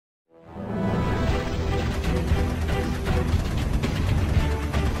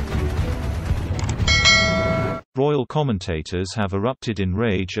Royal commentators have erupted in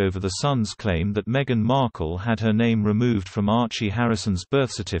rage over the Sun's claim that Meghan Markle had her name removed from Archie Harrison's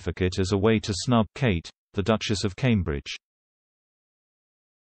birth certificate as a way to snub Kate, the Duchess of Cambridge.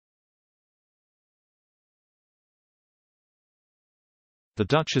 The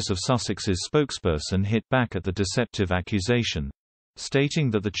Duchess of Sussex's spokesperson hit back at the deceptive accusation, stating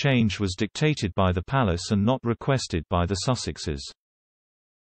that the change was dictated by the palace and not requested by the Sussexes.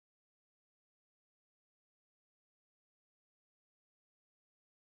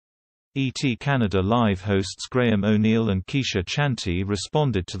 ET Canada Live hosts Graham O'Neill and Keisha Chanty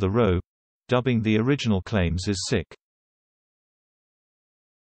responded to the row, dubbing the original claims as sick.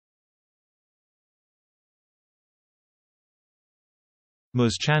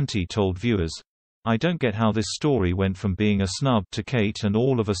 Ms. Chanty told viewers, "I don't get how this story went from being a snub to Kate and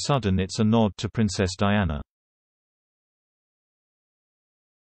all of a sudden it's a nod to Princess Diana.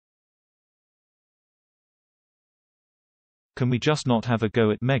 Can we just not have a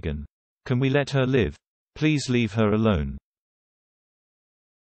go at Meghan? Can we let her live? Please leave her alone."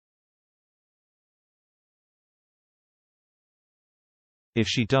 If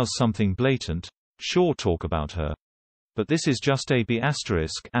she does something blatant, sure, talk about her. But this is just a B************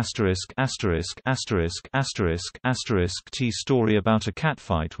 T story about a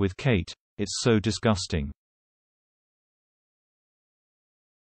catfight with Kate. It's so disgusting.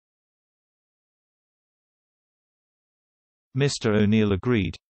 Mr. O'Neill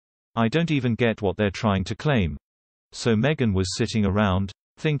agreed. "I don't even get what they're trying to claim." So Meghan was sitting around,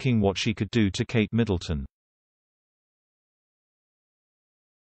 thinking what she could do to Kate Middleton.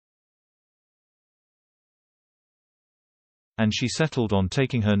 And she settled on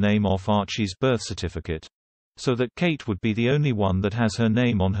taking her name off Archie's birth certificate, so that Kate would be the only one that has her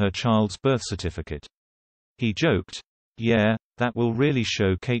name on her child's birth certificate. He joked, "Yeah, that will really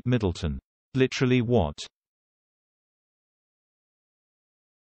show Kate Middleton." Literally what?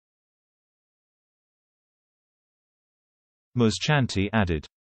 Ms. Chanty added,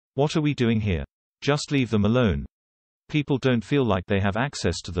 "What are we doing here? Just leave them alone. People don't feel like they have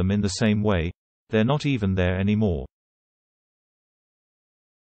access to them in the same way. They're not even there anymore."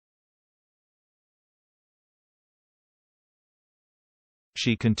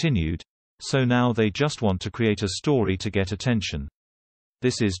 She continued, "So now they just want to create a story to get attention.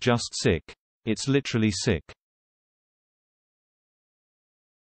 This is just sick. It's literally sick."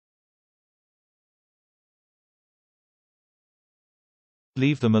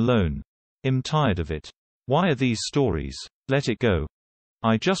 Leave them alone. I'm tired of it. Why are these stories? Let it go.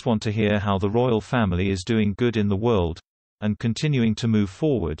 I just want to hear how the royal family is doing good in the world and continuing to move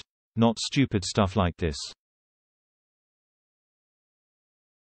forward, not stupid stuff like this.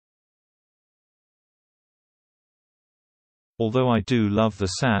 Although I do love the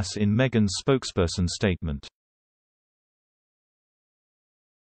sass in Meghan's spokesperson statement.